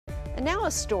And now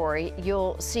a story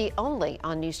you'll see only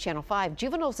on News Channel 5.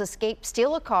 Juveniles escape,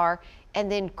 steal a car,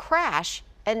 and then crash,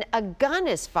 and a gun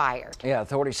is fired. Yeah,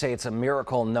 authorities say it's a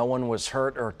miracle no one was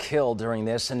hurt or killed during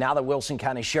this, and now the Wilson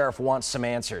County Sheriff wants some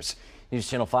answers. News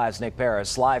Channel 5's Nick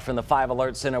Barris live from the 5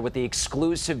 Alert Center with the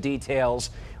exclusive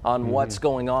details on what's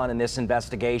going on in this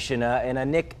investigation.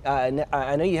 Nick, I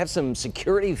know you have some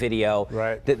security video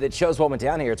that shows what went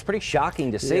down here. It's pretty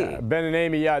shocking to see. Yeah, Ben and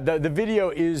Amy, the video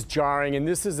is jarring, and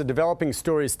this is a developing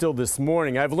story still this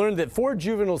morning. I've learned that 4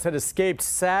 juveniles had escaped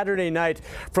Saturday night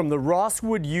from the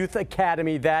Rosswood Youth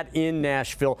Academy, that in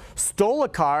Nashville, stole a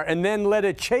car, and then led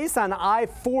a chase on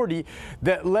I-40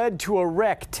 that led to a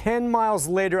wreck 10 miles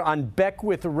later on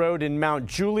Beckwith Road in Mount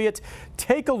Juliet.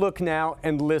 Take a look now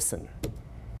and listen.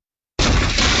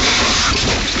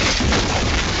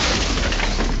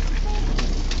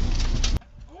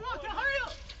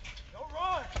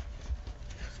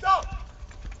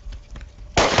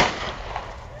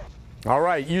 All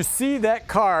right, you see that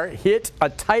car hit a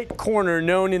tight corner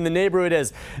known in the neighborhood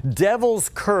as Devil's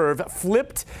Curve,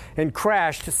 flipped and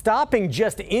crashed, stopping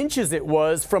just inches it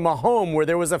was from a home where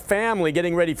there was a family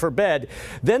getting ready for bed.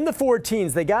 Then the 4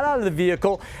 teens, they got out of the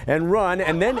vehicle and run,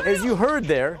 and then as you heard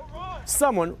there,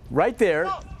 someone right there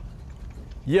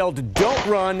yelled, "Don't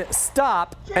run,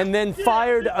 stop," and then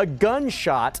fired a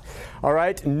gunshot. All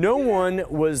right, no one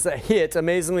was hit.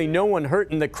 Amazingly, no one hurt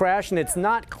in the crash, and it's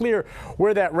not clear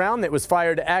where that round that was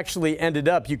fired actually ended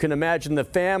up. You can imagine the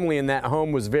family in that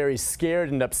home was very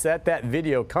scared and upset. That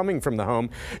video coming from the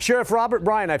home. Sheriff Robert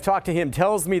Bryan, I've talked to him,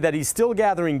 tells me that he's still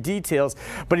gathering details,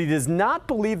 but he does not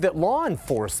believe that law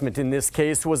enforcement in this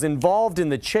case was involved in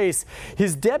the chase.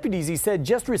 His deputies, he said,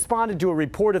 just responded to a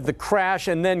report of the crash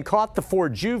and then caught the 4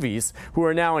 juvies who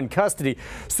are now in custody.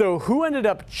 So who ended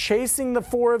up chasing the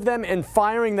 4 of them and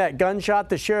firing that gunshot?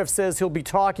 The sheriff says he'll be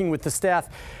talking with the staff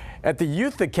at the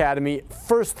Youth Academy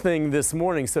first thing this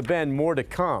morning. So Ben, more to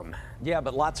come. Yeah,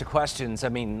 but lots of questions,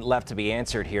 left to be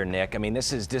answered here, Nick.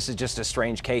 This is just a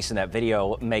strange case, and that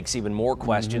video makes even more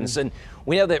questions. And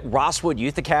we know that Rosswood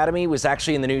Youth Academy was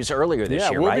actually in the news earlier this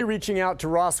year, we'll right? be reaching out to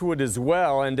Rosswood as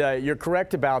well, and you're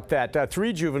correct about that.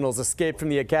 3 juveniles escaped from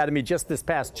the academy just this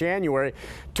past January.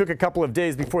 Took a couple of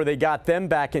days before they got them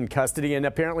back in custody, and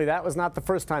apparently that was not the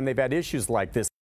first time they've had issues like this.